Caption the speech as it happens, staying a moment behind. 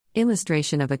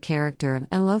Illustration of a character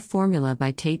and love formula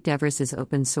by Tate Devers is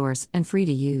open source and free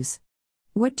to use.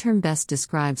 What term best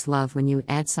describes love when you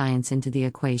add science into the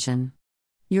equation?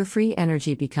 Your free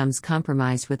energy becomes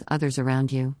compromised with others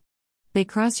around you. They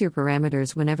cross your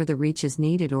parameters whenever the reach is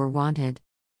needed or wanted.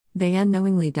 They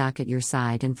unknowingly dock at your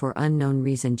side and for unknown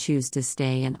reason choose to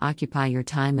stay and occupy your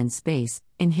time and space,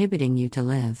 inhibiting you to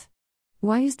live.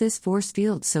 Why is this force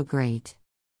field so great?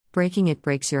 Breaking it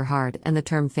breaks your heart and the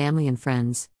term family and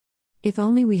friends. If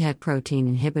only we had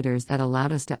protein inhibitors that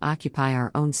allowed us to occupy our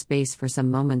own space for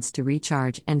some moments to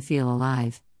recharge and feel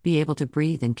alive, be able to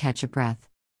breathe and catch a breath.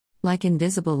 Like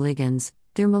invisible ligands,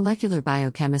 their molecular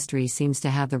biochemistry seems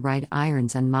to have the right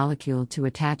ions and molecule to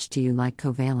attach to you like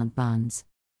covalent bonds.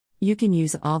 You can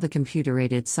use all the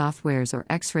computer-aided softwares or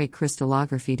X-ray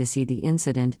crystallography to see the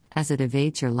incident as it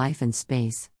evades your life and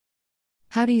space.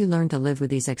 How do you learn to live with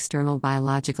these external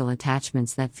biological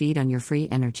attachments that feed on your free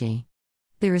energy?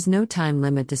 There is no time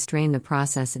limit to strain the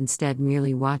process, instead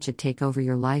merely watch it take over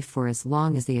your life for as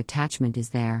long as the attachment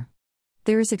is there.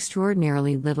 There is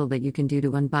extraordinarily little that you can do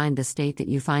to unbind the state that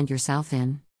you find yourself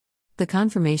in. The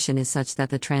conformation is such that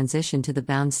the transition to the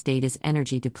bound state is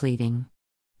energy depleting,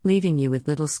 leaving you with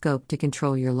little scope to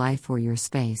control your life or your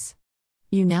space.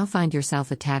 You now find yourself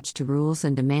attached to rules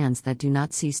and demands that do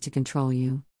not cease to control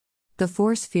you. The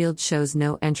force field shows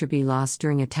no entropy loss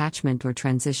during attachment or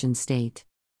transition state.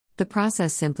 The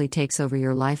process simply takes over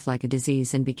your life like a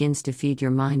disease and begins to feed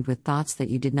your mind with thoughts that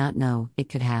you did not know it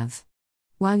could have.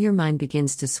 While your mind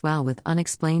begins to swell with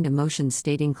unexplained emotions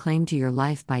stating claim to your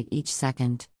life by each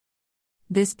second.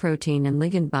 This protein and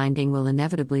ligand binding will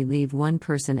inevitably leave one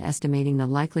person estimating the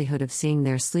likelihood of seeing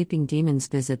their sleeping demons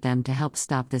visit them to help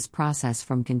stop this process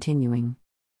from continuing.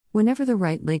 Whenever the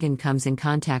right ligand comes in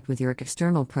contact with your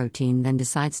external protein, then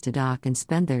decides to dock and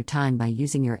spend their time by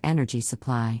using your energy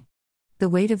supply. The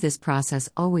weight of this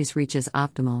process always reaches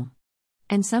optimal,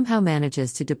 and somehow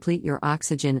manages to deplete your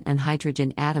oxygen and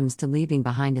hydrogen atoms to leaving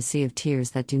behind a sea of tears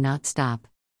that do not stop.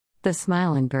 The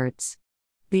smile inverts.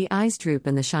 The eyes droop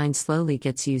and the shine slowly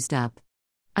gets used up.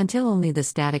 Until only the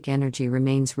static energy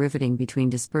remains riveting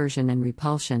between dispersion and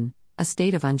repulsion, a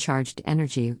state of uncharged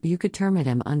energy. You could term it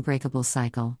an unbreakable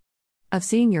cycle of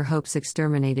seeing your hopes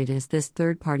exterminated as this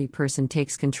third-party person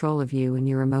takes control of you and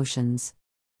your emotions,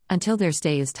 until their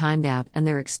stay is timed out and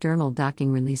their external docking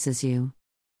releases you.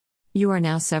 You are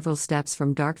now several steps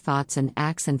from dark thoughts and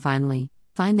acts, and finally,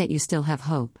 find that you still have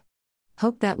hope.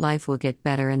 Hope that life will get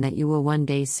better and that you will one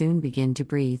day soon begin to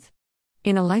breathe.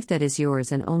 In a life that is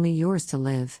yours and only yours to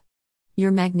live.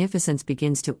 Your magnificence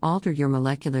begins to alter your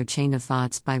molecular chain of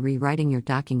thoughts by rewriting your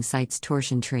docking site's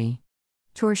torsion tree.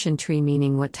 Torsion tree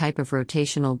meaning what type of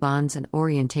rotational bonds and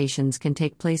orientations can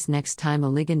take place next time a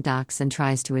ligand docks and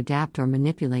tries to adapt or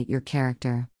manipulate your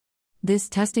character. This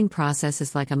testing process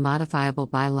is like a modifiable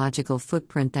biological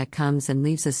footprint that comes and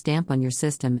leaves a stamp on your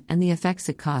system and the effects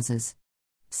it causes.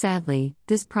 Sadly,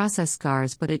 this process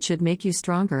scars, but it should make you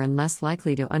stronger and less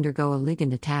likely to undergo a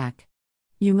ligand attack.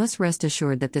 You must rest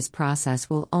assured that this process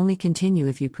will only continue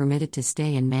if you permit it to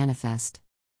stay and manifest.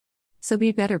 So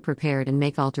be better prepared and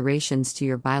make alterations to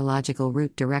your biological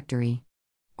root directory.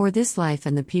 Or this life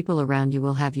and the people around you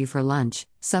will have you for lunch,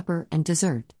 supper, and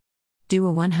dessert. Do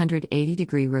a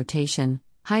 180-degree rotation,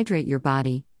 hydrate your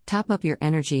body, top up your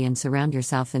energy, and surround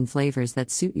yourself in flavors that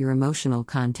suit your emotional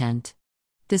content.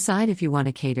 Decide if you want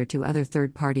to cater to other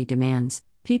third-party demands,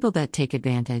 people that take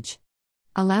advantage.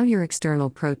 Allow your external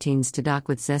proteins to dock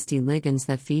with zesty ligands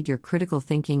that feed your critical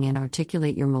thinking and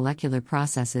articulate your molecular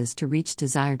processes to reach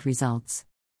desired results.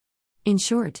 In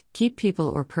short, keep people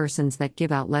or persons that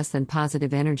give out less than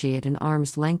positive energy at an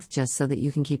arm's length just so that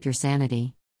you can keep your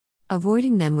sanity.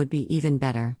 Avoiding them would be even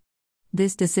better.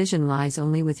 This decision lies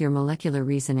only with your molecular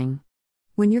reasoning.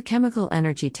 When your chemical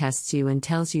energy tests you and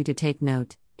tells you to take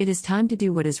note, it is time to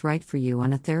do what is right for you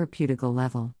on a therapeutical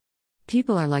level.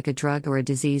 People are like a drug or a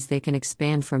disease, they can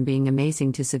expand from being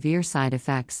amazing to severe side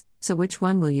effects, so which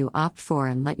one will you opt for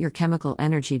and let your chemical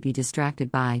energy be distracted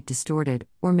by, distorted,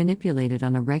 or manipulated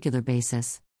on a regular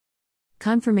basis?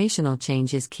 Conformational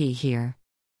change is key here.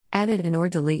 Edit and or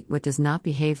delete what does not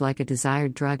behave like a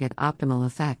desired drug at optimal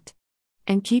effect.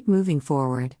 And keep moving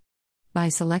forward by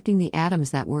selecting the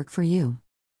atoms that work for you.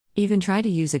 Even try to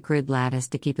use a grid lattice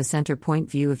to keep a center point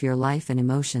view of your life and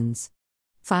emotions.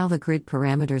 File the grid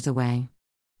parameters away.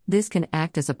 This can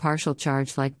act as a partial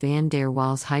charge like van der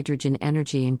Waals hydrogen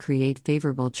energy and create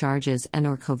favorable charges and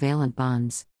or covalent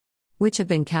bonds, which have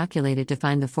been calculated to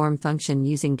find the form function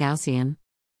using Gaussian,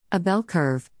 a bell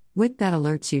curve, width that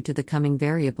alerts you to the coming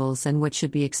variables and what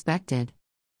should be expected.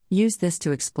 Use this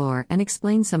to explore and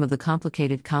explain some of the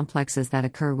complicated complexes that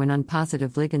occur when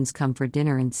unpositive ligands come for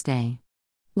dinner and stay.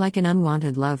 Like an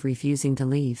unwanted love refusing to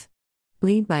leave.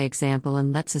 Lead by example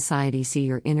and let society see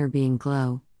your inner being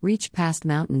glow. Reach past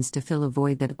mountains to fill a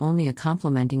void that only a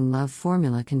complementing love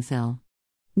formula can fill.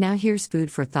 Now here's food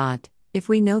for thought. If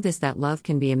we know this, that love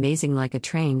can be amazing like a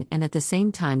train and at the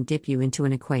same time dip you into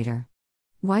an equator.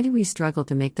 Why do we struggle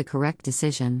to make the correct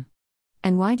decision?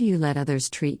 And why do you let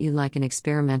others treat you like an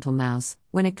experimental mouse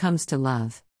when it comes to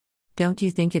love? Don't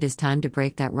you think it is time to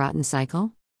break that rotten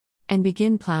cycle? And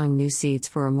begin plowing new seeds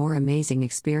for a more amazing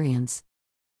experience.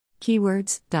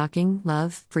 Keywords: docking,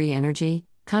 love, free energy,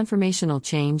 conformational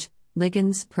change,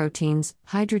 ligands, proteins,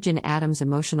 hydrogen atoms,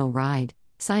 emotional ride,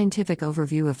 scientific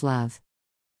overview of love.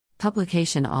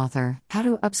 Publication author: How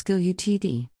to Upskill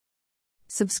UTD.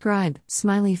 Subscribe,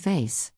 smiley face.